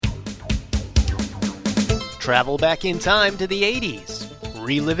travel back in time to the 80s,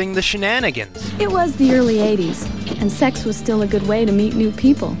 reliving the shenanigans. It was the early 80s, and sex was still a good way to meet new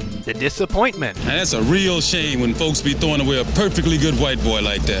people. The disappointment. Now that's a real shame when folks be throwing away a perfectly good white boy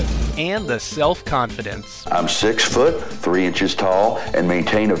like that. And the self-confidence. I'm 6 foot, 3 inches tall, and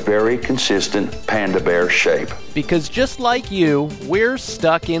maintain a very consistent panda bear shape. Because just like you, we're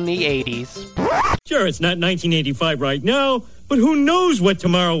stuck in the 80s. Sure, it's not 1985 right now, but who knows what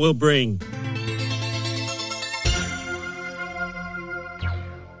tomorrow will bring.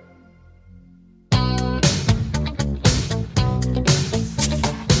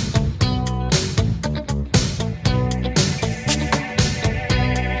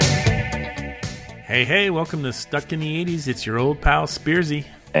 Hey, welcome to Stuck in the 80s. It's your old pal Spearsy.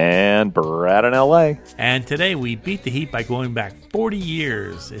 And Brad in L.A. And today we beat the heat by going back 40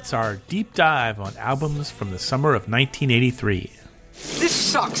 years. It's our deep dive on albums from the summer of 1983. This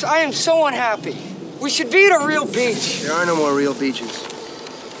sucks. I am so unhappy. We should be at a real beach. There are no more real beaches.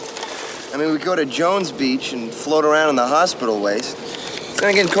 I mean, we go to Jones Beach and float around in the hospital waste.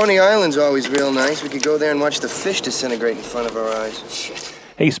 Then again, Coney Island's always real nice. We could go there and watch the fish disintegrate in front of our eyes. Shit.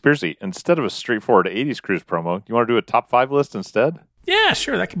 Hey, Spearsy, instead of a straightforward 80s cruise promo, you want to do a top 5 list instead? Yeah,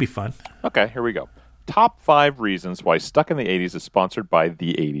 sure, that could be fun. Okay, here we go. Top 5 reasons why Stuck in the 80s is sponsored by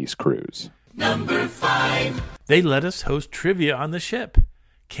the 80s Cruise. Number 5. They let us host trivia on the ship.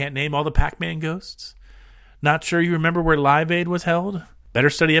 Can't name all the Pac-Man ghosts? Not sure you remember where Live Aid was held?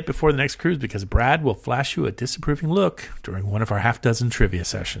 Better study up before the next cruise because Brad will flash you a disapproving look during one of our half-dozen trivia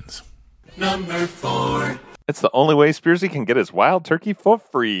sessions. Number 4. It's the only way Spearsy can get his wild turkey for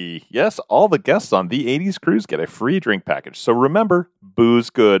free. Yes, all the guests on the 80s Cruise get a free drink package. So remember, booze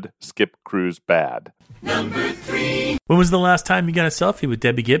good, skip cruise bad. Number 3. When was the last time you got a selfie with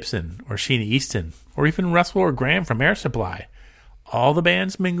Debbie Gibson or Sheena Easton or even Russell or Graham from Air Supply? All the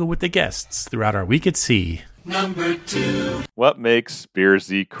bands mingle with the guests throughout our week at sea. Number 2. What makes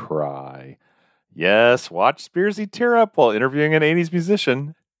Spearsy cry? Yes, watch Spearsy tear up while interviewing an 80s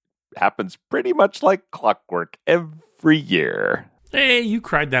musician. Happens pretty much like clockwork every year. Hey, you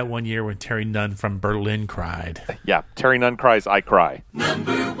cried that one year when Terry Nunn from Berlin cried. Yeah, Terry Nunn cries, I cry.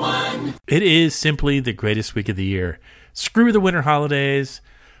 Number 1. It is simply the greatest week of the year. Screw the winter holidays,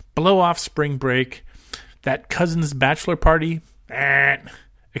 blow off spring break, that cousin's bachelor party,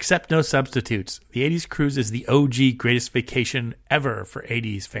 except no substitutes. The 80s Cruise is the OG greatest vacation ever for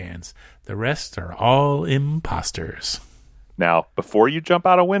 80s fans. The rest are all imposters. Now, before you jump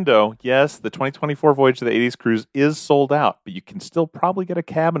out a window, yes, the 2024 voyage to the 80s Cruise is sold out, but you can still probably get a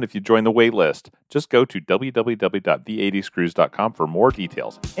cabin if you join the wait list. Just go to www.the80scruise.com for more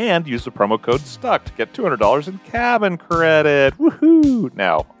details and use the promo code STUCK to get $200 in cabin credit. Woohoo!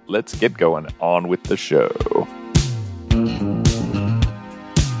 Now, let's get going on with the show.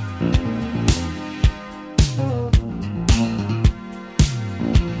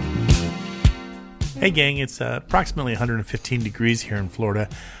 Hey gang, it's approximately 115 degrees here in Florida.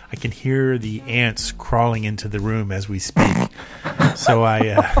 I can hear the ants crawling into the room as we speak. So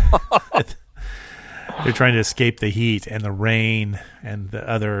they're trying to escape the heat and the rain and the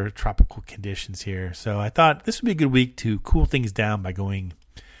other tropical conditions here. So I thought this would be a good week to cool things down by going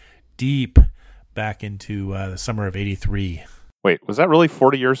deep back into the summer of 83. Wait, was that really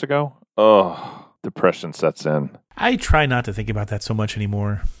 40 years ago? Oh, depression sets in. I try not to think about that so much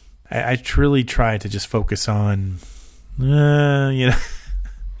anymore. I truly try to just focus on, Isn't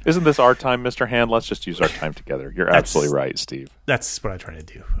this our time, Mr. Hand? Let's just use our time together. You're absolutely right, Steve. That's what I try to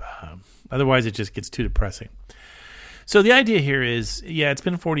do. Otherwise, it just gets too depressing. So the idea here is, it's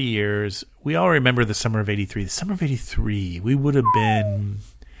been 40 years. We all remember the summer of 83. The summer of 83, we would have been...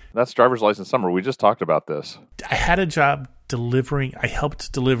 That's driver's license summer. We just talked about this. I had a job I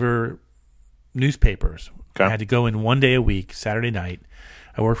helped deliver newspapers. Okay. I had to go in one day a week, Saturday night.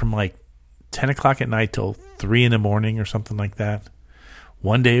 I worked from like 10 o'clock at night till 3 in the morning or something like that.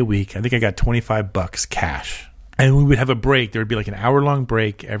 One day a week. I think I got $25 cash. And we would have a break. There would be like an hour-long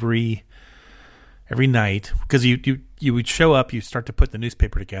break every night. Because you would show up, you start to put the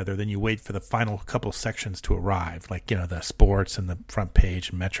newspaper together, then you wait for the final couple sections to arrive, like, the sports and the front page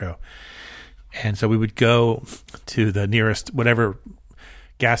and Metro. And so we would go to the nearest, whatever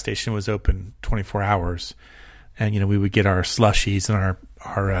gas station was open 24 hours. And, we would get our slushies and our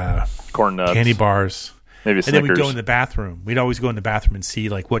corn nuts, candy bars. Maybe and Snickers. then we'd go in the bathroom. We'd always go in the bathroom and see,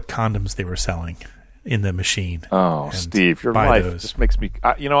 like, what condoms they were selling in the machine. Oh, Steve, your life just makes me...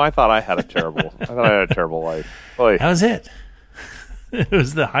 I thought I had a terrible life. Boy. That was it. It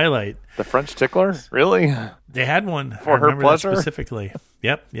was the highlight. The French tickler? Really? They had one. For her pleasure? Specifically.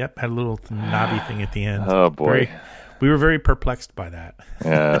 Yep. Had a little knobby thing at the end. Oh, boy. We were very perplexed by that.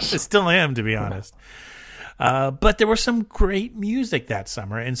 Yes. I still am, to be honest. But there was some great music that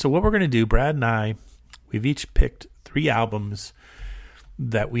summer. And so what we're going to do, Brad and I, we've each picked 3 albums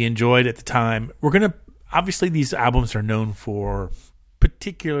that we enjoyed at the time. We're going to, obviously these albums are known for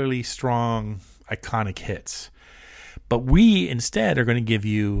particularly strong, iconic hits. But we instead are going to give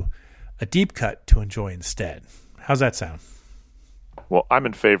you a deep cut to enjoy instead. How's that sound? Well, I'm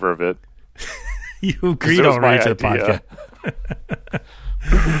in favor of it. You agreed already to the podcast.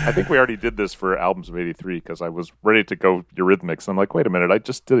 I think we already did this for albums of 83 because I was ready to go Eurythmics. I'm like, wait a minute, I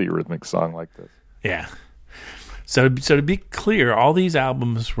just did a Eurythmics song like this. Yeah. So to be clear, all these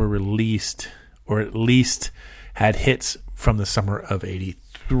albums were released or at least had hits from the summer of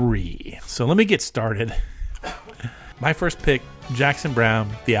 83. So let me get started. My first pick, Jackson Browne,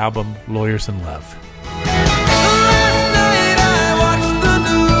 the album Lawyers in Love. Last night I watched the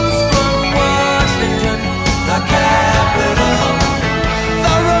news from Washington, the capital.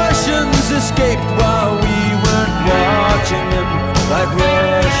 The Russians escaped while we weren't watching them like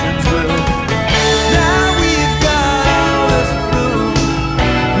Russians will. Now we've got Alice through.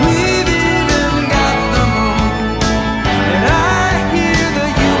 We've even got the moon. And I hear the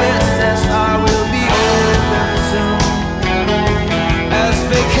USSR will be open soon as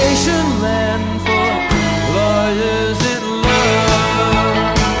vacation land for lawyers in love.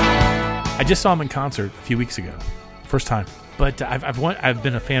 I just saw him in concert a few weeks ago. First time. But I've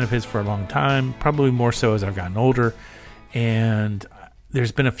been a fan of his for a long time, probably more so as I've gotten older. And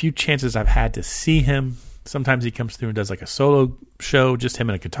there's been a few chances I've had to see him. Sometimes he comes through and does like a solo show, just him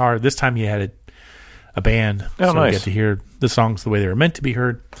and a guitar. This time he had a band, so nice. we get to hear the songs the way they were meant to be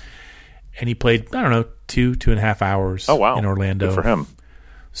heard. And he played, 2.5 hours in Orlando. Good for him.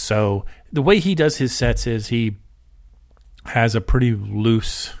 So the way he does his sets is he has a pretty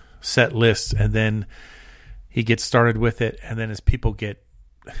loose set list, and then he gets started with it, and then as people get,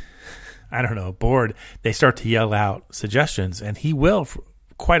 bored, they start to yell out suggestions, and he will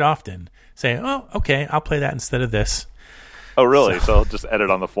quite often say, oh, okay, I'll play that instead of this. Oh, really? So he'll just edit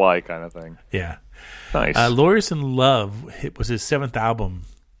on the fly kind of thing. Yeah. Nice. Lawyers in Love was his 7th album,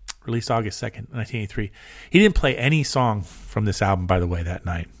 released August 2nd, 1983. He didn't play any song from this album, by the way, that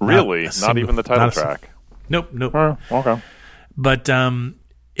night. Really? Not even the title track? Nope. Oh, okay. But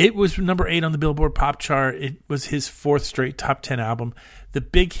it was number 8 on the Billboard Pop chart. It was his 4th straight top 10 album. The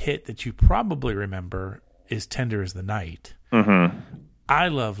big hit that you probably remember is "Tender Is the Night." Mm-hmm. I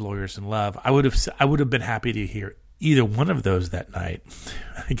love "Lawyers in Love." I would have been happy to hear either one of those that night.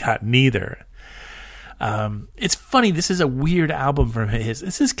 I got neither. It's funny. This is a weird album from his.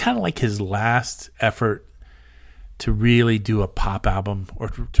 This is kind of like his last effort to really do a pop album or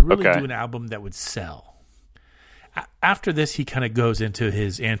to really do an album that would sell. After this, he kind of goes into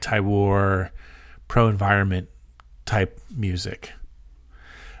his anti-war, pro-environment type music.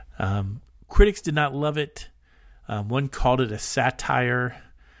 Critics did not love it. One called it a satire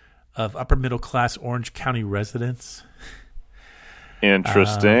of upper-middle-class Orange County residents.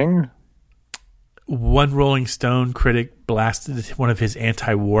 Interesting. One Rolling Stone critic blasted one of his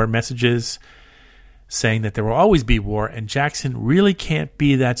anti-war messages, saying that there will always be war, and Jackson really can't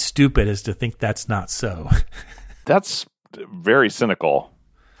be that stupid as to think that's not so. That's very cynical.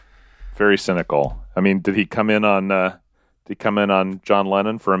 Very cynical. I mean, did he come in on John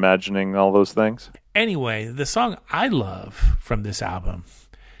Lennon for imagining all those things? Anyway, the song I love from this album,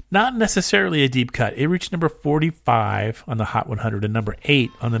 not necessarily a deep cut. It reached number 45 on the Hot 100 and number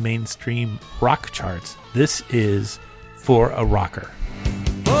 8 on the mainstream rock charts. This is For a Rocker.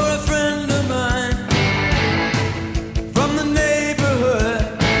 For a friend of mine from the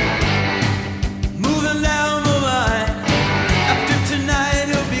neighborhood, moving down the line. After tonight,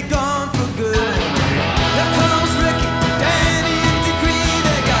 he'll be gone for good. Here comes Ricky, Danny, and Decree.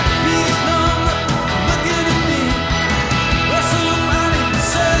 They got his number, looking at me. Russell and Ronnie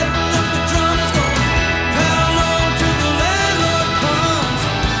setting up the drums, going pound on till the landlord comes.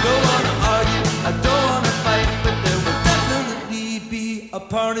 Don't wanna argue, I don't wanna fight, but there will definitely be a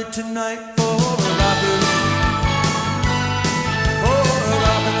party tonight for a rocker. For a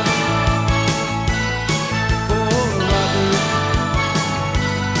rocker. For a rocker.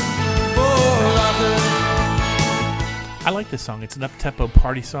 For a rocker. I like this song. It's an up-tempo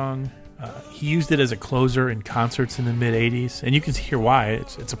party song. He used it as a closer in concerts in the mid-'80s, and you can hear why.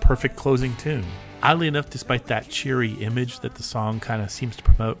 It's a perfect closing tune. Oddly enough, despite that cheery image that the song kind of seems to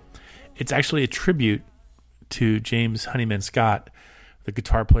promote, it's actually a tribute to James Honeyman Scott, the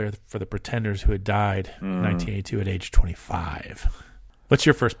guitar player for the Pretenders who had died in 1982 at age 25. What's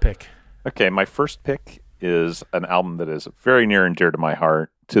your first pick? Okay, my first pick is an album that is very near and dear to my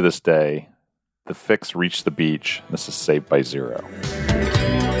heart to this day. The Fix Reach the Beach. This is Saved by Zero.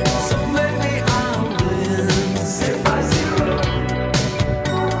 So lately I'm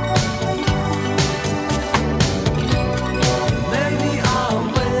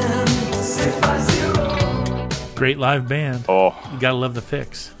Great live band. Oh, you gotta love the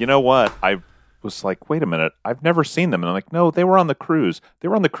Fix. You know what? I was like, wait a minute, I've never seen them. And I'm like, no, they were on the cruise. They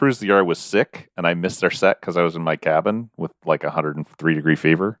were on the cruise the year I was sick, and I missed their set because I was in my cabin with like 103-degree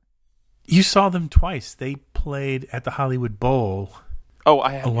fever. You saw them twice. They played at the Hollywood Bowl. Oh,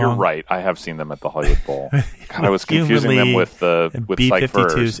 you're right. I have seen them at the Hollywood Bowl. God, I was confusing them with B-52s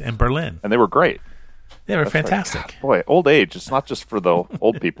Cyphers in Berlin. And they were great. They were That's fantastic. Right. God, boy, old age. It's not just for the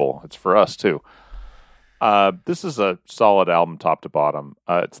old people. It's for us, too. This is a solid album top to bottom.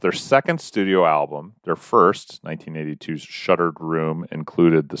 It's their second studio album. Their first, 1982's Shuttered Room,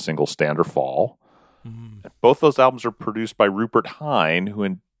 included the single Stand or Fall. Mm. Both those albums are produced by Rupert Hine, who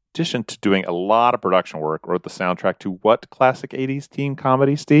in addition to doing a lot of production work, wrote the soundtrack to what classic 80s teen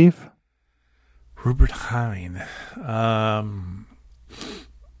comedy, Steve? Rupert Hine.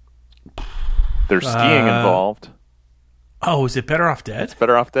 There's skiing involved. Oh, is it Better Off Dead? It's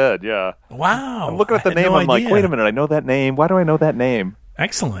Better Off Dead, yeah. Wow. I'm looking at the name, I'm like, wait a minute, I know that name. Why do I know that name?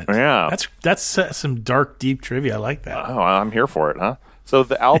 Excellent. Yeah. That's some dark, deep trivia. I like that. Oh, I'm here for it, huh? So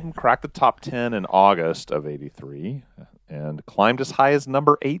the album cracked the top 10 in August of 83 and climbed as high as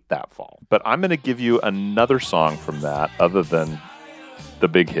number 8 that fall. But I'm going to give you another song from that other than the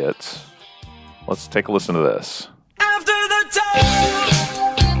big hits. Let's take a listen to this. After the time.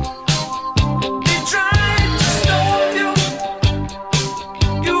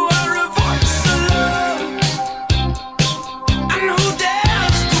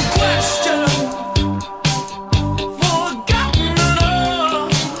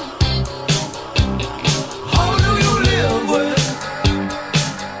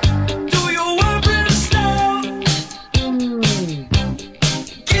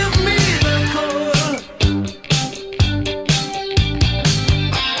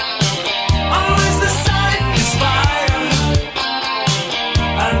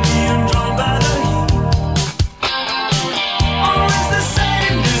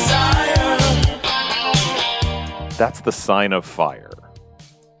 That's The Sign of Fire.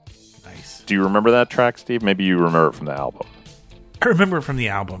 Nice. Do you remember that track, Steve? Maybe you remember it from the album. I remember it from the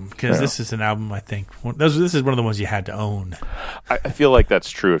album because this is an album, I think. This is one of the ones you had to own. I feel like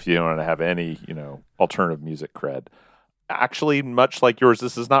that's true if you don't want to have any, alternative music cred. Actually, much like yours,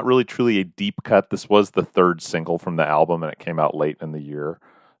 this is not really truly a deep cut. This was the third single from the album, and it came out late in the year.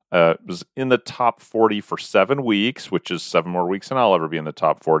 It was in the top 40 for 7 weeks, which is 7 more weeks than I'll ever be in the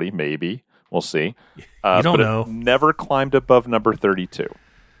top 40, maybe. We'll see. You don't know. It never climbed above number 32.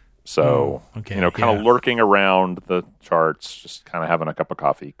 So, kind of lurking around the charts, just kind of having a cup of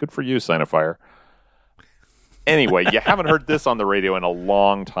coffee. Good for you, Sign of Fire. Anyway, you haven't heard this on the radio in a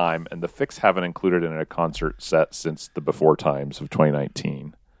long time, and the Fix haven't included it in a concert set since the before times of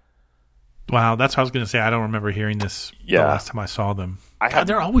 2019. Wow, that's what I was going to say. I don't remember hearing this the last time I saw them.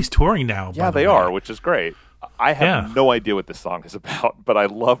 They're always touring now. Yeah, they are, which is great. I have no idea what this song is about, but I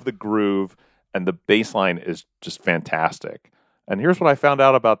love the groove, and the bass line is just fantastic. And here's what I found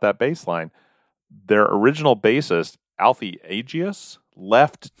out about that bass line. Their original bassist, Alfie Agius,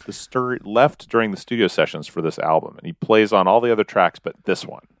 left during the studio sessions for this album, and he plays on all the other tracks but this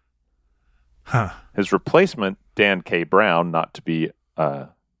one. Huh. His replacement, Dan K. Brown, not to be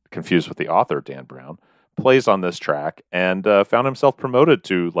confused with the author Dan Brown, plays on this track and found himself promoted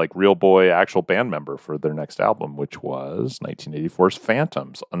to Real Boy actual band member for their next album, which was 1984's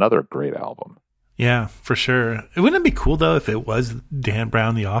Phantoms, another great album. Yeah, for sure. Wouldn't it be cool though if it was Dan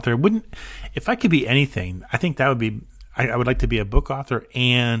Brown, the author? If I could be anything, I think that would be. I would like to be a book author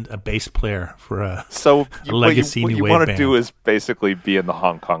and a bass player for a legacy what new you wave want to band. do is basically be in the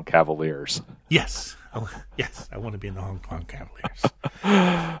Hong Kong Cavaliers. Yes. I want to be in the Hong Kong Cavaliers,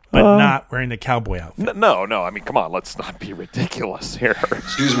 but not wearing the cowboy outfit. No. I mean, come on, let's not be ridiculous here.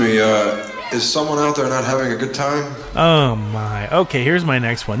 Excuse me, is someone out there not having a good time? Oh my. Okay, here's my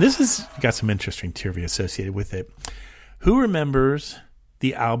next one. This has got some interesting trivia associated with it. Who remembers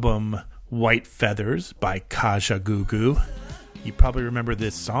the album White Feathers by Kaja Gugu? You probably remember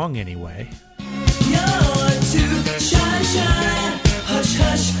this song anyway.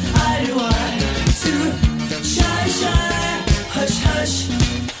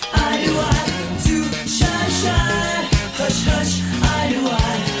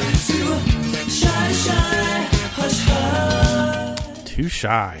 Too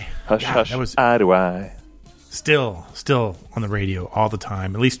Shy. Hush, God, hush, that was eye to eye. Still on the radio all the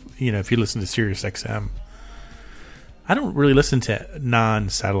time. At least, if you listen to Sirius XM. I don't really listen to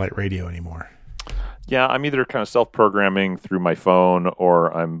non-satellite radio anymore. Yeah, I'm either kind of self-programming through my phone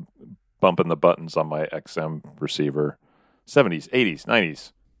or I'm bumping the buttons on my XM receiver. 70s, 80s,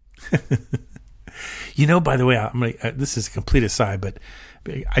 90s. By the way, this is a complete aside, but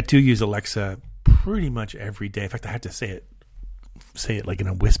I do use Alexa pretty much every day. In fact, I have to say it like in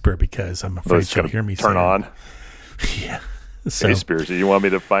a whisper because I'm afraid she'll hear me turn on. Yeah. So, hey, Spearsy, you want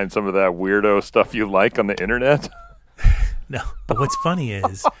me to find some of that weirdo stuff you like on the internet? No, but what's funny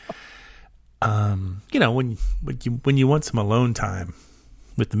is, when you want some alone time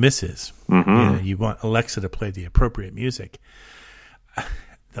with the missus, you want Alexa to play the appropriate music.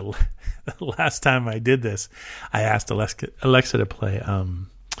 The last time I did this, I asked Alexa to play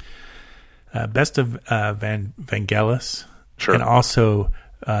Best of Vangelis, sure, and also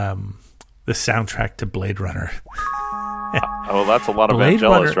the soundtrack to Blade Runner. Oh, that's a lot of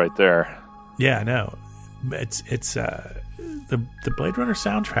Vangelis right there. Yeah, I know. It's the Blade Runner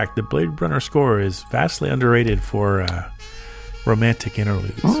soundtrack. The Blade Runner score is vastly underrated for romantic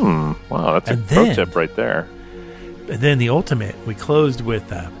interludes. Wow, that's a pro tip right there. And then the ultimate, we closed with,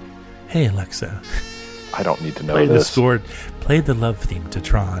 "Hey Alexa, I don't need to know play this. the score. Play the love theme to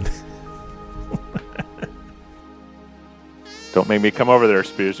Tron." Don't make me come over there,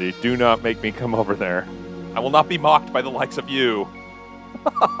 Spearsy. Do not make me come over there. I will not be mocked by the likes of you.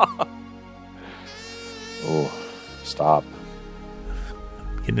 Oh, stop.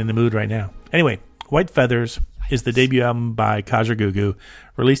 Getting in the mood right now. Anyway, White Feathers is the debut album by Kajagoogoo,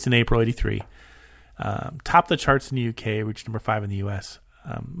 released in April '83. Topped the charts in the UK, reached number 5 in the US.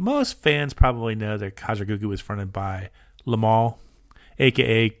 Most fans probably know that Kajagoogoo was fronted by Lamal,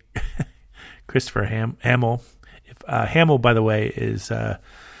 a.k.a. Christopher Hamill. Hamill, by the way, is... or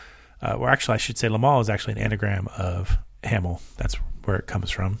actually, I should say Lamal is actually an anagram of Hamill. That's where it comes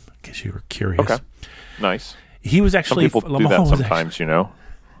from, in case you were curious. Okay. Nice. He was actually... Some people do that sometimes, you know.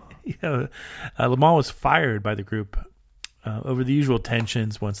 Yeah, Lamal was fired by the group over the usual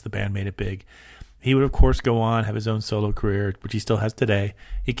tensions once the band made it big. He would, of course, go on, have his own solo career, which he still has today.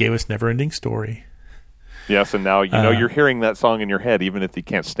 He gave us Never Ending Story. Yes, and now you're hearing that song in your head, even if you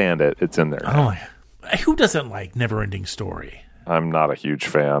can't stand it. It's in there. Oh, who doesn't like Never Ending Story? I'm not a huge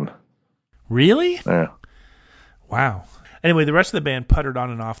fan. Really? Yeah. Wow. Anyway, the rest of the band puttered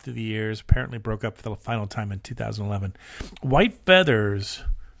on and off through the years, apparently broke up for the final time in 2011. White Feathers,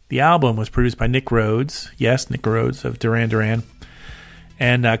 the album, was produced by Nick Rhodes. Yes, Nick Rhodes of Duran Duran.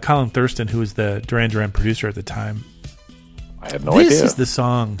 And Colin Thurston, who was the Duran Duran producer at the time. I had no idea. This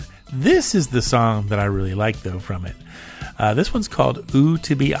is the song that I really like, though, from it. This one's called Ooh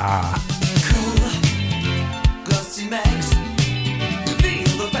To Be Ah.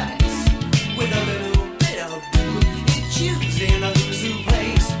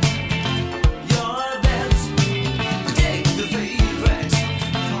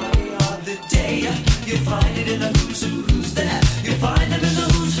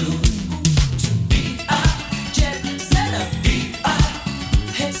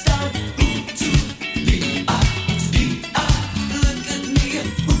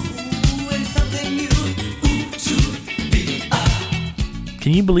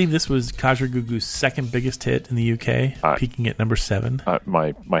 Can you believe this was Kajagoogoo's second biggest hit in the UK, peaking at number 7?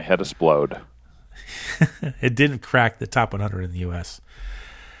 My head exploded. It didn't crack the top 100 in the US.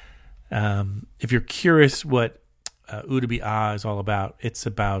 If you're curious what Ooh To Be Ah is all about, it's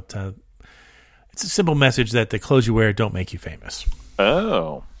about it's a simple message that the clothes you wear don't make you famous.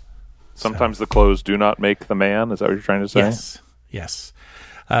 Oh. Sometimes the clothes do not make the man? Is that what you're trying to say? Yes.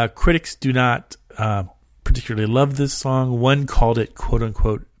 Critics do not particularly love this song. One called it,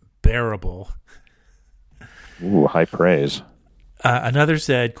 quote-unquote, bearable. Ooh, high praise. Another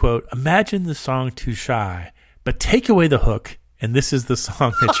said, quote, imagine the song Too Shy, but take away the hook, and this is the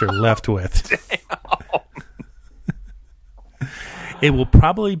song that you're left with. It will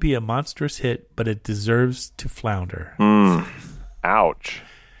probably be a monstrous hit, but it deserves to flounder. Ouch.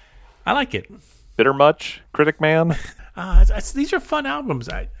 I like it. Bitter much, Critic Man? These are fun albums.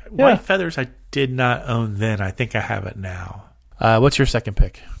 White Feathers I did not own then. I think I have it now. What's your second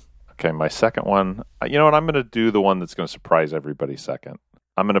pick? Okay, my second one. You know what? I'm going to do the one that's going to surprise everybody second.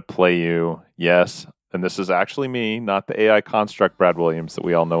 I'm going to play you, yes, and this is actually me, not the AI construct Brad Williams that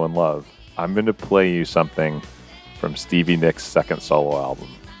we all know and love. I'm going to play you something from Stevie Nicks' second solo album,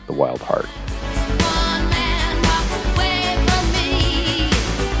 The Wild Heart.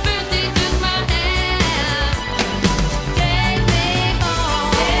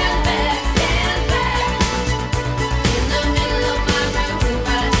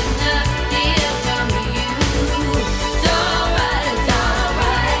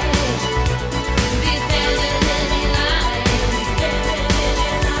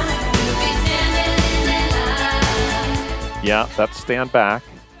 Yeah, that's Stand Back.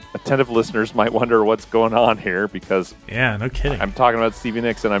 Attentive listeners might wonder what's going on here because... Yeah, no kidding. I'm talking about Stevie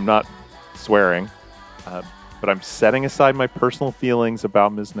Nicks and I'm not swearing. But I'm setting aside my personal feelings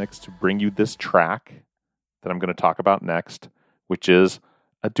about Ms. Nix to bring you this track that I'm going to talk about next, which is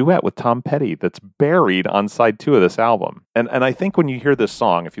a duet with Tom Petty that's buried on side 2 of this album. And I think when you hear this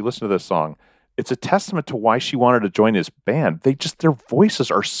song, if you listen to this song, it's a testament to why she wanted to join his band. Their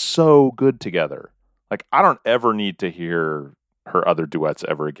voices are so good together. Like, I don't ever need to hear her other duets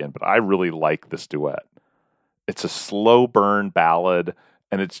ever again, but I really like this duet. It's a slow burn ballad,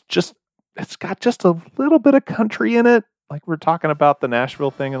 and it's got just a little bit of country in it, like we're talking about the Nashville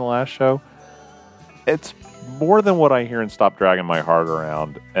thing in the last show. It's more than what I hear in Stop Dragging My Heart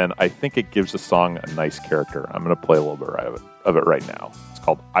Around, and I think it gives the song a nice character. I'm going to play a little bit of it right now. It's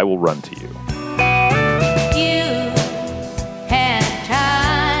called I Will Run to You. You had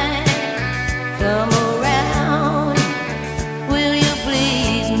time, come around. Will you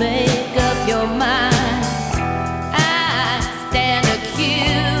please make up your mind? I stand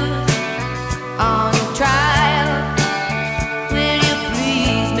accused on trial. Will you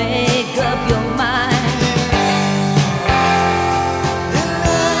please make up your mind?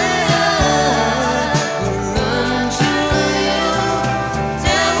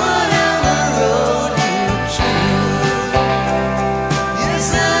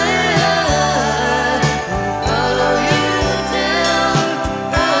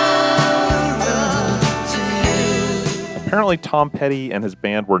 Apparently, Tom Petty and his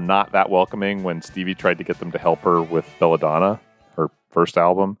band were not that welcoming when Stevie tried to get them to help her with Belladonna, her first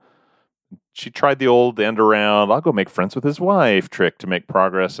album. She tried the old end around, I'll go make friends with his wife trick to make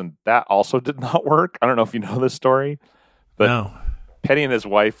progress, and that also did not work. I don't know if you know this story, but No. Petty and his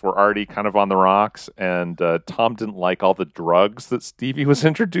wife were already kind of on the rocks, and Tom didn't like all the drugs that Stevie was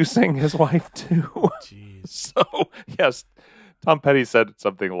introducing his wife to. Jeez. So, yes, Tom Petty said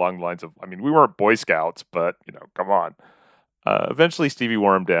something along the lines of, I mean, we weren't Boy Scouts, but, come on. Eventually, Stevie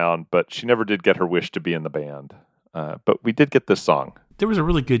wore him down, but she never did get her wish to be in the band. But we did get this song. There was a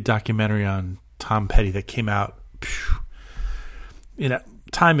really good documentary on Tom Petty that came out.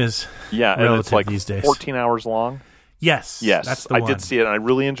 Time is and relative it's like these days. 14 hours long. Yes, that's the I one. did see it, and I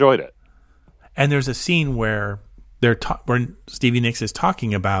really enjoyed it. And there's a scene where where Stevie Nicks is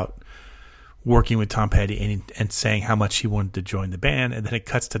talking about working with Tom Petty and saying how much he wanted to join the band, and then it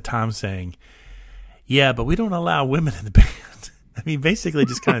cuts to Tom saying, "Yeah, but we don't allow women in the band." I mean, basically,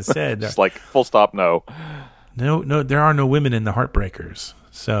 just kind of said, just like full stop, no, there are no women in the Heartbreakers.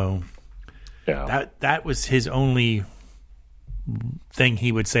 So, yeah, that was his only thing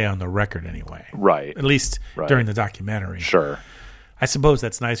he would say on the record, anyway. Right, at least during the documentary. Sure. I suppose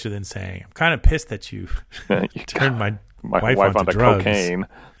that's nicer than saying, "I'm kind of pissed that you turned my wife onto drugs." Cocaine.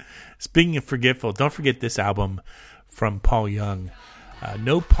 Speaking of forgetful, don't forget this album from Paul Young.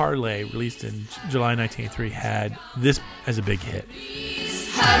 No Parlay, released in July 1983, had this as a big hit.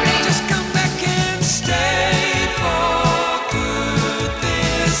 Hurry, just come back and stay for good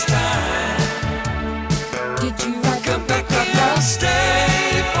this time. Did you come back and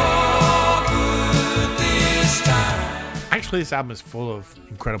stay for good this time? Actually, this album is full of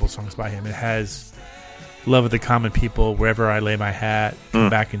incredible songs by him. It has Love of the Common People, Wherever I Lay My Hat, Come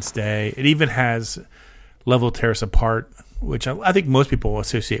Back and Stay. It even has Love Will Tear Us Apart, which I think most people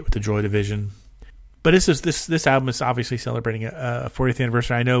associate with the Joy Division. But this album is obviously celebrating a 40th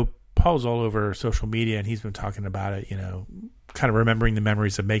anniversary. I know Paul's all over social media, and he's been talking about it, kind of remembering the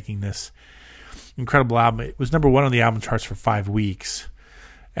memories of making this incredible album. It was number 1 on the album charts for 5 weeks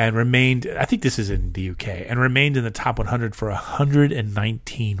and remained, I think this is in the UK, and remained in the top 100 for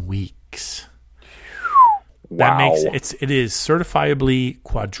 119 weeks. Wow. That makes it is certifiably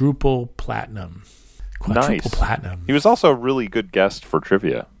quadruple platinum. Quadruple platinum. He was also a really good guest for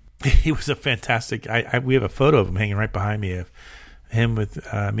trivia. He was a fantastic. We have a photo of him hanging right behind me of him with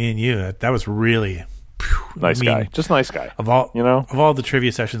me and you. That was really nice guy. Just nice guy. Of all the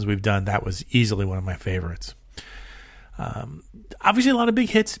trivia sessions we've done, that was easily one of my favorites. Obviously, a lot of big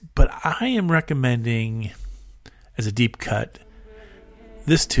hits, but I am recommending as a deep cut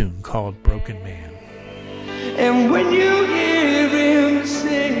this tune called "Broken Man." And when you hear him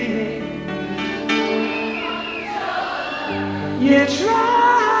sing, you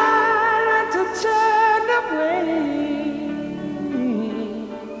try not to turn away.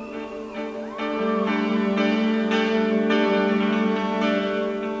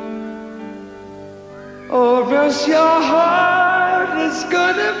 Or else your heart is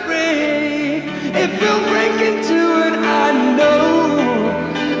gonna break. If you'll break into it, I know,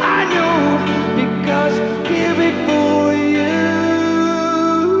 because here before you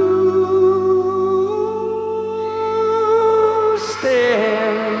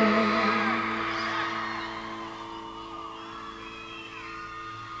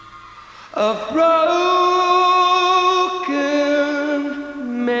a broken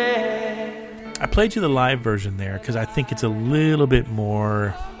played you the live version there because I think it's a little bit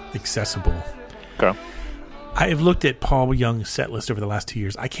more accessible. Okay. I've looked at Paul Young's set list over the last 2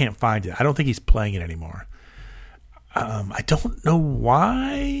 years. I can't find it. I don't think he's playing it anymore. I don't know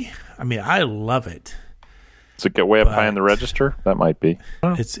why. I mean, I love it. Does it get way up high in the register? That might be.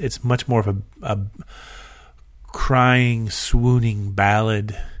 Oh. It's much more of a crying, swooning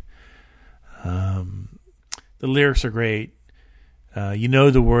ballad. The lyrics are great. You know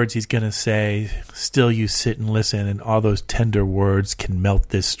the words he's going to say. Still you sit and listen, and all those tender words can melt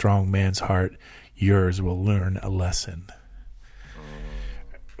this strong man's heart. Yours will learn a lesson.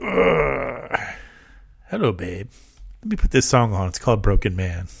 Hello, babe. Let me put this song on. It's called Broken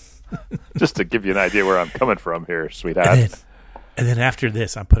Man. Just to give you an idea where I'm coming from here, sweetheart. And then after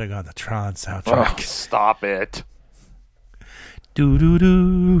this, I'm putting on the Tron soundtrack. Oh, stop it.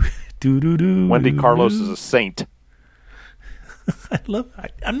 Do-do-do. Do-do-do. Wendy Carlos is a saint.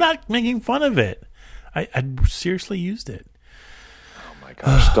 I'm not making fun of it. I seriously used it. Oh my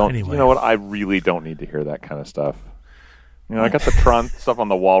gosh! Anyway. You know what? I really don't need to hear that kind of stuff. You know, I got the Tron stuff on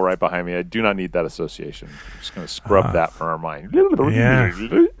the wall right behind me. I do not need that association. I'm just going to scrub that from our mind. Yeah.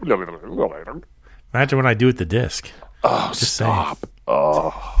 Imagine what I do with the disc. Oh, just stop! Saying.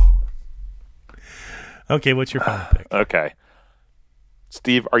 Oh. Okay, what's your final pick? Okay,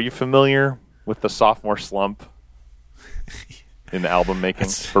 Steve, are you familiar with the sophomore slump in album making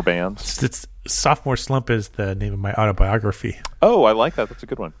for bands? It's Sophomore Slump is the name of my autobiography. Oh, I like that. That's a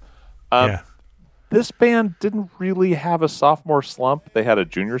good one. Yeah. This band didn't really have a sophomore slump. They had a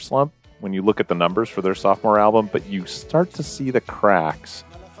junior slump when you look at the numbers for their sophomore album, but you start to see the cracks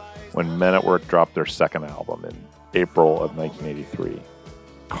when Men at Work dropped their second album in April of 1983,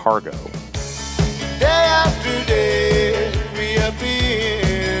 Cargo. Day after day, we appear.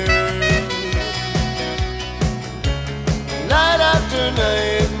 Night after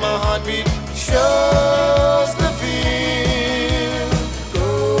night, my heartbeat shows the fear.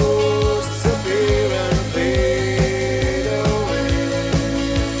 Ghosts appear and fade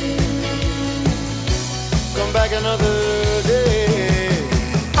away. Come back another day.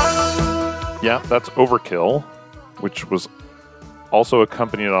 Yeah, that's Overkill, which was also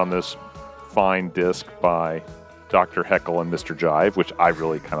accompanied on this fine disc by Dr. Heckle and Mr. Jive, which I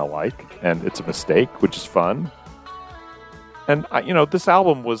really kind of like, and It's a Mistake, which is fun. And, this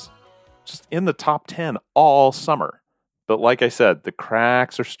album was just in the top 10 all summer. But like I said, the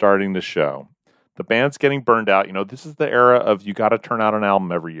cracks are starting to show. The band's getting burned out. This is the era of you got to turn out an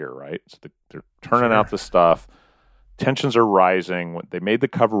album every year, right? So they're turning out the stuff. Tensions are rising. They made the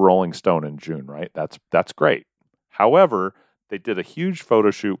cover Rolling Stone in June, right? That's great. However, they did a huge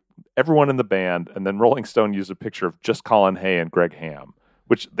photo shoot, everyone in the band, and then Rolling Stone used a picture of just Colin Hay and Greg Ham,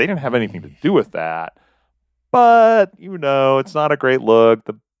 which they didn't have anything to do with that. But, it's not a great look.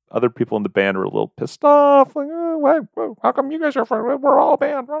 The other people in the band were a little pissed off. Like, how come you guys are friends? We're all a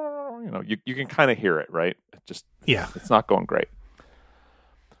band. You can kind of hear it, right? It's not going great.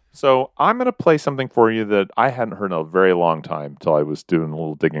 So I'm going to play something for you that I hadn't heard in a very long time until I was doing a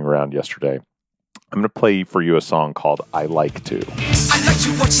little digging around yesterday. I'm going to play for you a song called I Like To. I like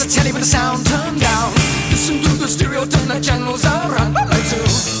to watch the telly with the sound turned down. Listen to the stereo, turn the channels around. I like to.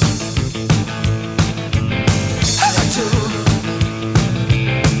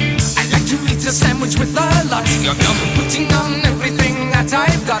 I like to eat a sandwich with a lot. Putting on everything that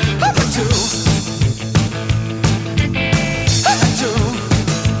I've got. I like to. I like to.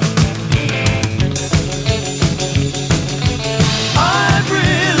 I'd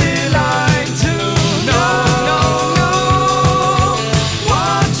really like to know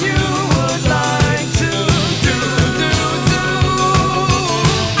what you would like to do.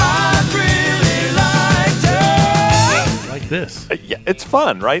 I'd really like to. Like this. Yeah, it's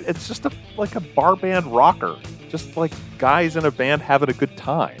fun, right? It's just like a bar band rocker. Just like guys in a band having a good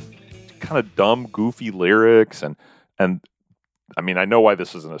time. Kind of dumb, goofy lyrics. And I mean, I know why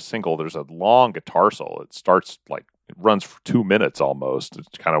this isn't a single. There's a long guitar solo. It runs for 2 minutes almost. It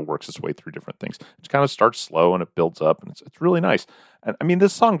kind of works its way through different things. It kind of starts slow and it builds up, and it's really nice. And I mean,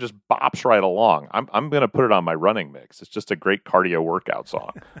 this song just bops right along. I'm going to put it on my running mix. It's just a great cardio workout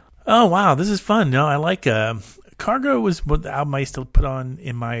song. Oh, wow. This is fun. No, I like Cargo was what the album I used to put on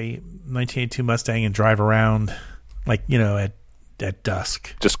in my 1982 Mustang and drive around, at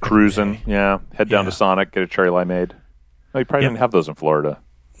dusk. Just cruising, yeah. Head down to Sonic, get a cherry limeade. Oh, you probably didn't have those in Florida.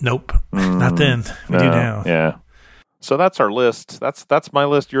 Nope, not then. We do now. Yeah. So that's our list. That's my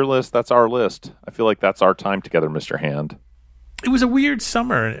list, your list, that's our list. I feel like that's our time together, Mr. Hand. It was a weird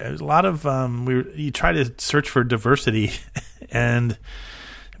summer. It was a lot of you try to search for diversity, and it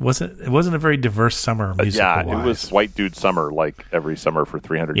wasn't a very diverse summer musical-wise. It was white dude summer, like every summer for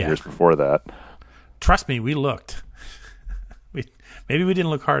 300 years before that. trust me, we looked. Maybe we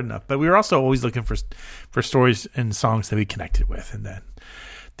didn't look hard enough, but we were also always looking for stories and songs that we connected with. And then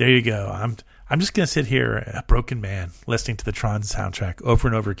there you go. I'm just going to sit here, a broken man, listening to the Tron soundtrack over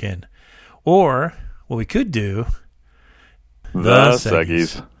and over again. Or what we could do, the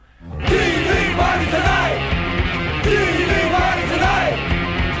Seggies. TV party tonight! TV party tonight!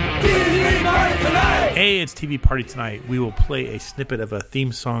 TV party tonight! Hey, it's TV Party Tonight. We will play a snippet of a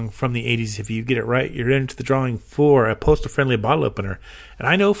theme song from the 80s. If you get it right, you're into the drawing for a postal-friendly bottle opener. And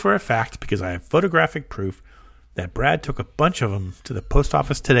I know for a fact, because I have photographic proof, that Brad took a bunch of them to the post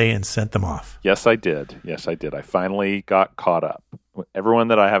office today and sent them off. Yes, I did. I finally got caught up. Everyone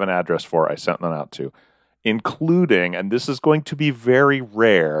that I have an address for, I sent them out to, including, and this is going to be very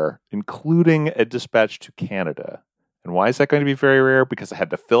rare, including a dispatch to Canada. And why is that going to be very rare? Because I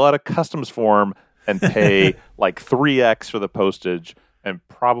had to fill out a customs form and pay like 3x for the postage and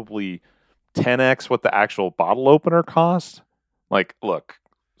probably 10x what the actual bottle opener cost. Like, look,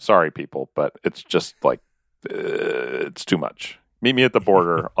 sorry people, but it's just like, it's too much. Meet me at the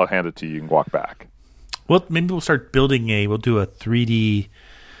border. I'll hand it to you. You can walk back. Well, maybe we'll start building we'll do a 3D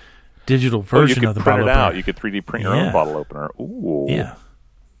digital version of the bottle opener. You could 3D print your own bottle opener. Ooh. Yeah.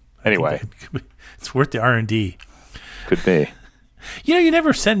 Anyway. It's worth the R&D. Could be. You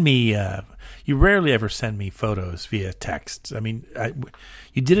never send me, you rarely ever send me photos via text. I mean,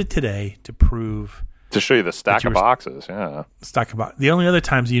 you did it today to prove. To show you the stack of boxes, yeah. The only other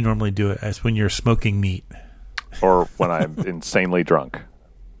times you normally do it is when you're smoking meat. Or when I'm insanely drunk.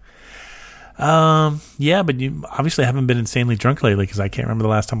 Yeah, but you obviously haven't been insanely drunk lately because I can't remember the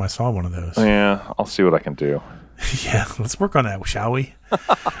last time I saw one of those. Yeah, I'll see what I can do. Yeah, let's work on that, shall we?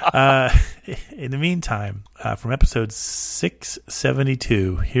 In the meantime, from episode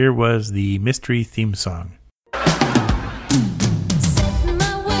 672, here was the mystery theme song.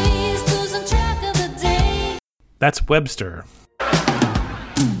 That's Webster.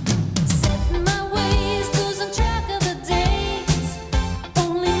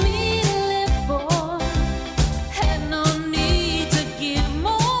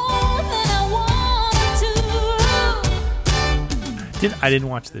 I didn't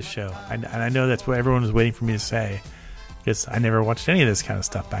watch this show, and I know that's what everyone was waiting for me to say, because I never watched any of this kind of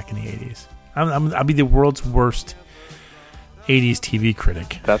stuff back in the 80s. I'll be the world's worst 80s TV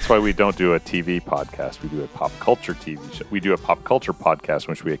critic. That's why we don't do a TV podcast. We do a pop culture TV show. We do a pop culture podcast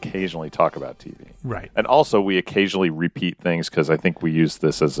in which we occasionally talk about TV. Right. And also we occasionally repeat things because I think we used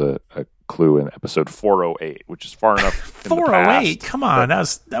this as a clue in episode 408, which is far enough 408? Come on.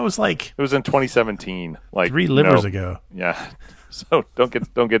 That was like... It was in 2017. Like 3 livers ago. Yeah. So don't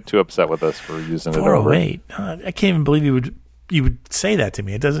get too upset with us for using 408. it over. I can't even believe you would say that to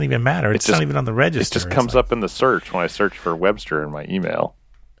me. It doesn't even matter. It's not even on the register. It just comes up in the search when I search for Webster in my email.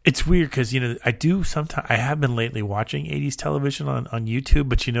 It's weird because I have been lately watching 80s television on YouTube,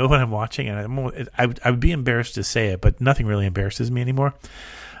 but you know what I'm watching, and I would be embarrassed to say it, but nothing really embarrasses me anymore.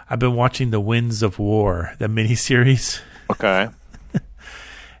 I've been watching The Winds of War, the miniseries. Okay.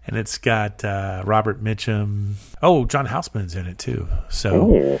 And it's got Robert Mitchum. Oh, John Houseman's in it too.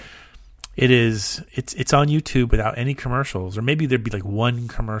 So it's on YouTube without any commercials, or maybe there'd be like one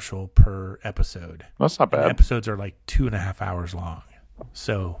commercial per episode. That's not bad. And episodes are like 2.5 hours long.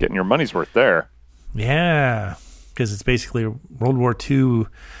 So getting your money's worth there. Yeah, because it's basically World War II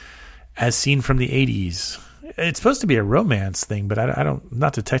as seen from the 80s. It's supposed to be a romance thing, but I'm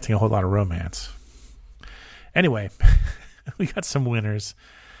not detecting a whole lot of romance. Anyway, we got some winners.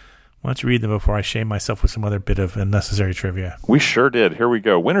 Why don't you read them before I shame myself with some other bit of unnecessary trivia? We sure did. Here we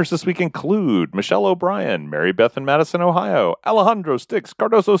go. Winners this week include Michelle O'Brien, Mary Beth in Madison, Ohio, Alejandro Stix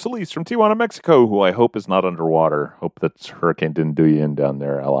Cardoso Solis from Tijuana, Mexico, who I hope is not underwater. Hope that hurricane didn't do you in down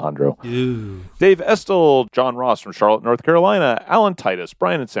there, Alejandro. Ew. Dave Estel, John Ross from Charlotte, North Carolina, Alan Titus,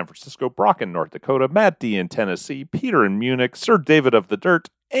 Brian in San Francisco, Brock in North Dakota, Matt D in Tennessee, Peter in Munich, Sir David of the Dirt,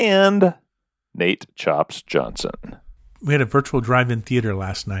 and Nate Chops Johnson. We had a virtual drive-in theater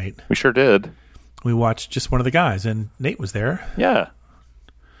last night. We sure did. We watched Just One of the Guys, and Nate was there. Yeah.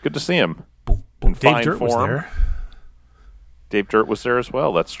 Good to see him. Boom, boom. Dave Dirt was there. Dave Dirt was there as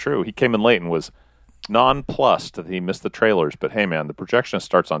well. That's true. He came in late and was nonplussed that he missed the trailers. But hey, man, the projectionist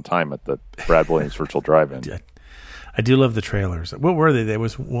starts on time at the Brad Williams virtual drive-in. I do love the trailers. What were they?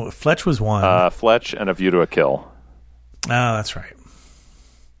 Fletch was one. Fletch and A View to a Kill. Oh, that's right.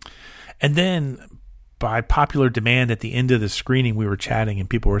 And then, by popular demand, at the end of the screening, we were chatting, and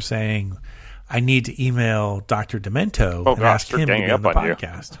people were saying, "I need to email Dr. Demento and ask him to be on the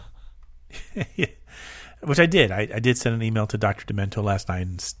podcast." Which I did. I did send an email to Dr. Demento last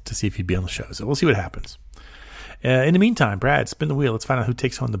night to see if he'd be on the show. So we'll see what happens. In the meantime, Brad, spin the wheel. Let's find out who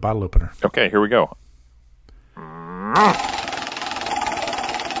takes home the bottle opener. Okay, here we go.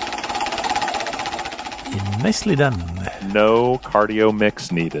 Nicely done. No cardio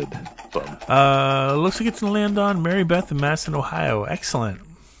mix needed. Looks like it's going to land on Mary Beth in Madison, Ohio. Excellent.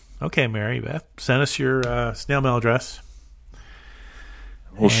 Okay, Mary Beth, send us your snail mail address.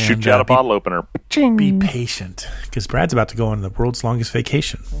 We'll shoot you out a bottle opener. Be patient, because Brad's about to go on the world's longest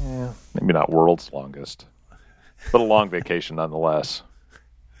vacation. Yeah, maybe not world's longest, but a long vacation nonetheless.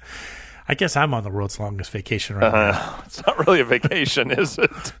 I guess I'm on the world's longest vacation right now. It's not really a vacation, is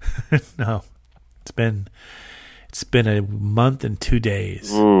it? No. It's been a month and 2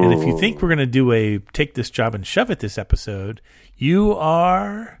 days. Ooh. And if you think we're going to do a take this job and shove it this episode, you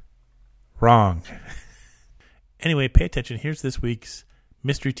are wrong. Anyway, pay attention. Here's this week's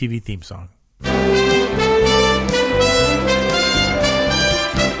Mystery TV theme song.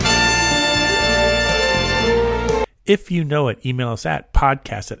 If you know it, email us at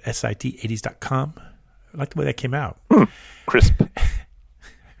podcast@sit80s.com. I like the way that came out. Crisp.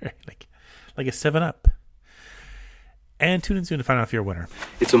 like a 7-Up. And tune in soon to find out if you're a winner.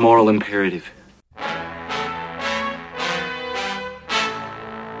 It's a moral imperative.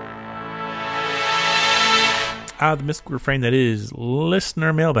 The mystical refrain that is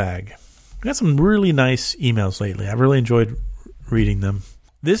listener mailbag. We got some really nice emails lately. I've really enjoyed reading them.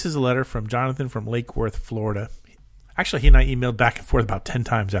 This is a letter from Jonathan from Lake Worth, Florida. Actually, he and I emailed back and forth about 10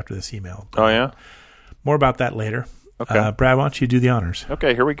 times after this email. Oh, yeah? More about that later. Okay. Brad, why don't you do the honors?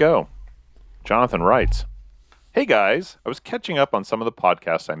 Okay, here we go. Jonathan writes, "Hey guys, I was catching up on some of the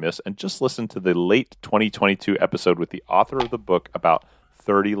podcasts I missed and just listened to the late 2022 episode with the author of the book about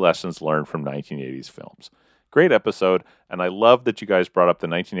 30 lessons learned from 1980s films. Great episode, and I love that you guys brought up the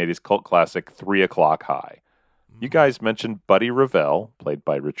 1980s cult classic 3 O'Clock High. You guys mentioned Buddy Revell, played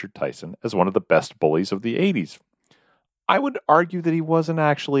by Richard Tyson, as one of the best bullies of the 80s. I would argue that he wasn't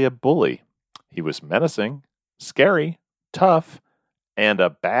actually a bully. He was menacing, scary, tough, and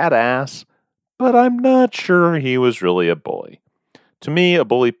a badass, but I'm not sure he was really a bully. To me, a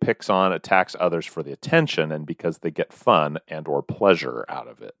bully picks on, attacks others for the attention and because they get fun and or pleasure out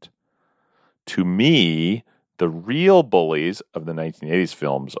of it. To me, the real bullies of the 1980s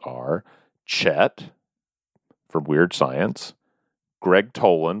films are Chet from Weird Science, Greg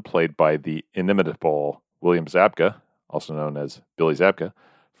Tolan, played by the inimitable William Zabka, also known as Billy Zabka,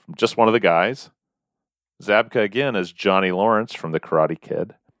 from Just One of the Guys, Zabka again as Johnny Lawrence from The Karate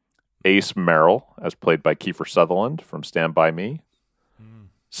Kid, Ace Merrill, as played by Kiefer Sutherland from Stand By Me,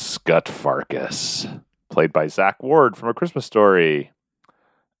 Scut Farkas, played by Zach Ward from A Christmas Story,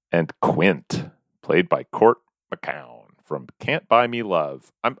 and Quint, played by Court McCown from Can't Buy Me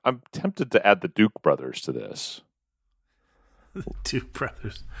Love. I'm tempted to add the Duke brothers to this. The Duke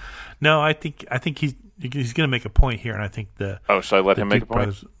brothers. No, I think he's going to make a point here, and I think the. Oh, should I let him make a point?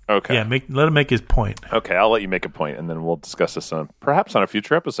 Brothers, okay. Yeah, let him make his point. Okay, I'll let you make a point, and then we'll discuss this perhaps on a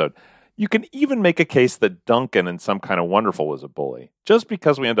future episode. You can even make a case that Duncan in Some Kind of Wonderful was a bully. Just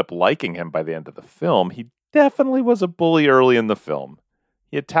because we end up liking him by the end of the film, he definitely was a bully early in the film.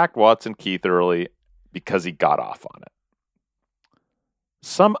 He attacked Watson Keith early because he got off on it.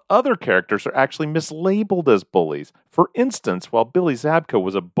 Some other characters are actually mislabeled as bullies. For instance, while Billy Zabka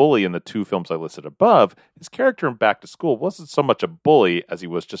was a bully in the 2 films I listed above, his character in Back to School wasn't so much a bully as he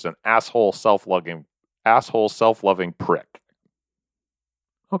was just an asshole, self-loving prick.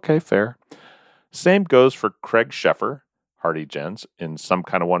 Okay, fair. Same goes for Craig Sheffer, Hardy Jens, in Some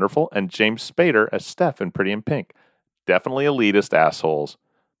Kind of Wonderful, and James Spader as Steph in Pretty in Pink. Definitely elitist assholes,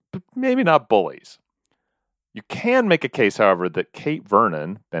 but maybe not bullies. You can make a case, however, that Kate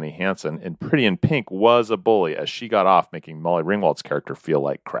Vernon, Benny Hansen, in Pretty in Pink was a bully as she got off making Molly Ringwald's character feel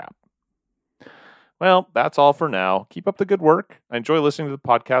like crap. Well, that's all for now. Keep up the good work. I enjoy listening to the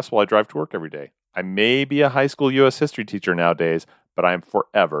podcast while I drive to work every day. I may be a high school U.S. history teacher nowadays, but I am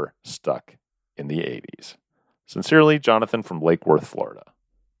forever stuck in the 80s. Sincerely, Jonathan from Lake Worth, Florida.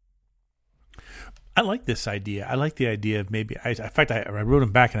 I like this idea. I like the idea of maybe, in fact, I wrote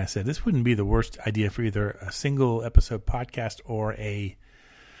him back and I said, this wouldn't be the worst idea for either a single episode podcast or a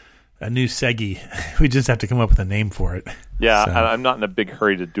new Segi. We just have to come up with a name for it. Yeah, so. I'm not in a big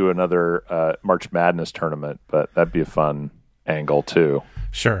hurry to do another March Madness tournament, but that'd be a fun angle too.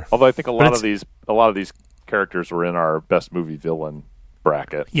 Sure. Although I think a lot of these characters were in our best movie villain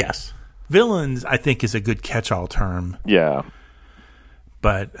bracket. Yes. Villains, I think, is a good catch-all term. Yeah.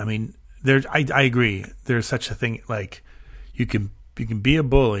 But, I mean, I agree. There's such a thing, like, you can be a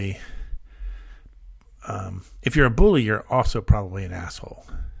bully. If you're a bully, you're also probably an asshole.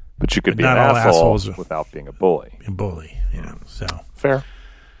 But you could be an asshole without being a bully. A bully, so. Fair.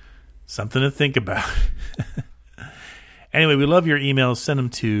 Something to think about. Anyway, we love your emails. Send them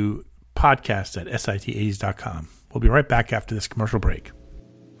to podcast@sit80s.com. We'll be right back after this commercial break.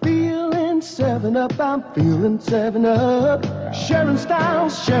 Feeling 7-Up, I'm feeling 7-Up. Sharing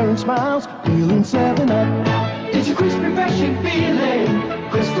styles, sharing smiles, feeling 7-Up. It's a crisp, refreshing feeling,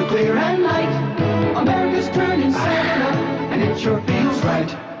 crystal clear and light. America's turning 7-Up, and it sure feels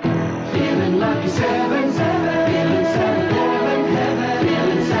right. Feeling lucky 7-7, feeling 7-Up,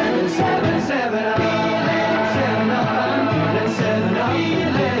 feeling 7-7, 7-Up. 7-Up, I'm feeling 7-Up,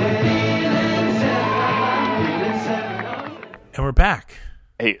 feeling 7-Up. And we're back.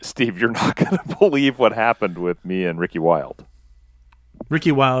 Hey, Steve, you're not going to believe what happened with me and Ricky Wilde.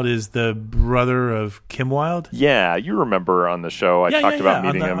 Ricky Wilde is the brother of Kim Wilde? Yeah, you remember on the show I talked about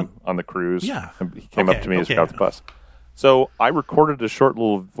meeting him on the cruise. Yeah. He came up to me as we got off the bus. So I recorded a short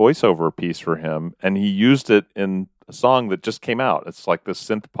little voiceover piece for him, and he used it in a song that just came out. It's like this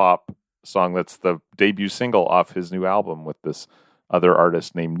synth pop song that's the debut single off his new album with this other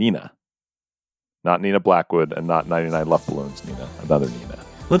artist named Nina. Not Nina Blackwood and not 99 Love Balloons Nina, another Nina.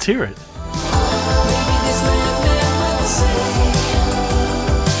 Let's hear it.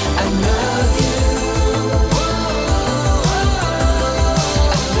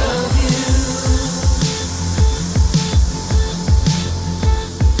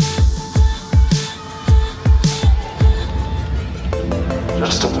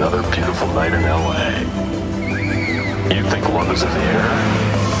 Just another beautiful night in LA. You think love is in the air?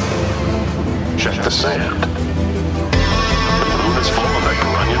 Check the sand. The moon is full of that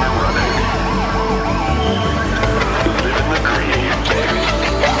grunion and running. Live in the green, baby.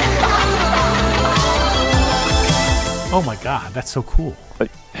 Oh my God, that's so cool.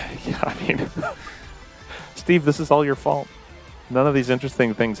 Yeah, I mean, Steve, this is all your fault. None of these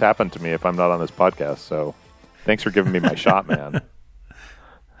interesting things happen to me if I'm not on this podcast, so thanks for giving me my shot, man.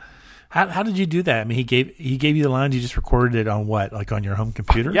 How did you do that? I mean, he gave you the lines. You just recorded it on what, like on your home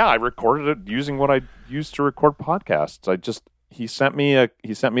computer? Yeah, I recorded it using what I used to record podcasts. He sent me a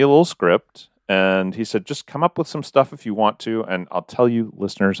little script, and he said, just come up with some stuff if you want to. And I'll tell you,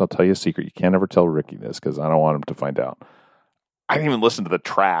 listeners, I'll tell you a secret. You can't ever tell Ricky this because I don't want him to find out. I didn't even listen to the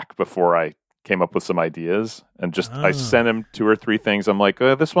track before I came up with some ideas, and I sent him 2 or 3 things. I'm like,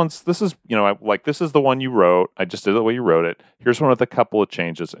 this is the one you wrote. I just did it the way you wrote it. Here's one with a couple of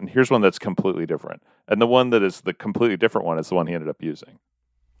changes, and here's one that's completely different. And the one that is the completely different one is the one he ended up using.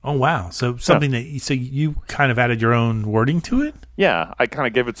 Oh wow! So so you kind of added your own wording to it? Yeah, I kind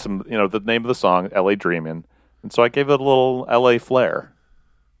of gave it some, the name of the song, "L.A. Dreamin'," and so I gave it a little L.A. flair.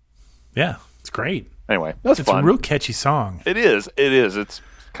 Yeah, it's great. Anyway, that's fun. It's a real catchy song. It is. It's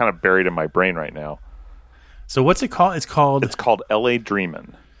kind of buried in my brain right now. So what's it called? It's called L.A.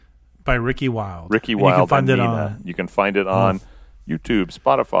 Dreamin' by Ricky Wilde. Ricky Wilde. You can find it on. You can find it on YouTube,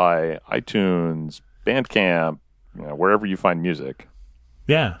 Spotify, iTunes, Bandcamp, wherever you find music.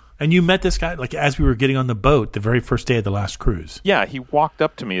 Yeah, and you met this guy like as we were getting on the boat the very first day of the last cruise. Yeah, he walked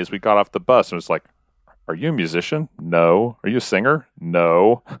up to me as we got off the bus and was like, "Are you a musician? No. Are you a singer?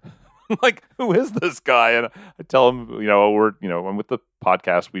 No." I'm like, who is this guy? And I tell him, I'm with the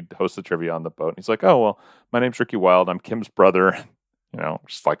podcast. We host the trivia on the boat. And he's like, oh, well, my name's Ricky Wilde. I'm Kim's brother.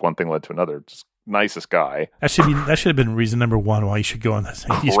 Just like one thing led to another. Just nicest guy. That should have been reason number 1 why you should go on this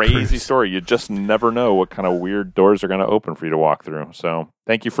crazy cruise. Story. You just never know what kind of weird doors are going to open for you to walk through. So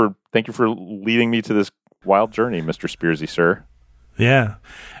thank you for leading me to this wild journey, Mr. Spearsy, sir. Yeah.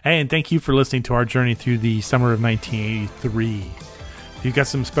 And thank you for listening to our journey through the summer of 1983. If you've got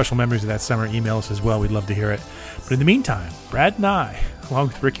some special memories of that summer, email us as well. We'd love to hear it. But in the meantime, Brad and I, along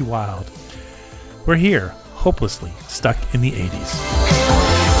with Ricky Wilde, we're here, hopelessly stuck in the 80s.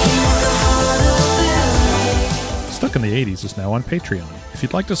 Stuck in the 80s is now on Patreon. If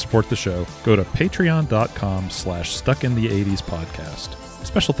you'd like to support the show, go to patreon.com/stuckintheeighties podcast.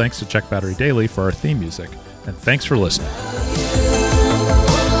 Special thanks to Check Battery Daily for our theme music, and thanks for listening.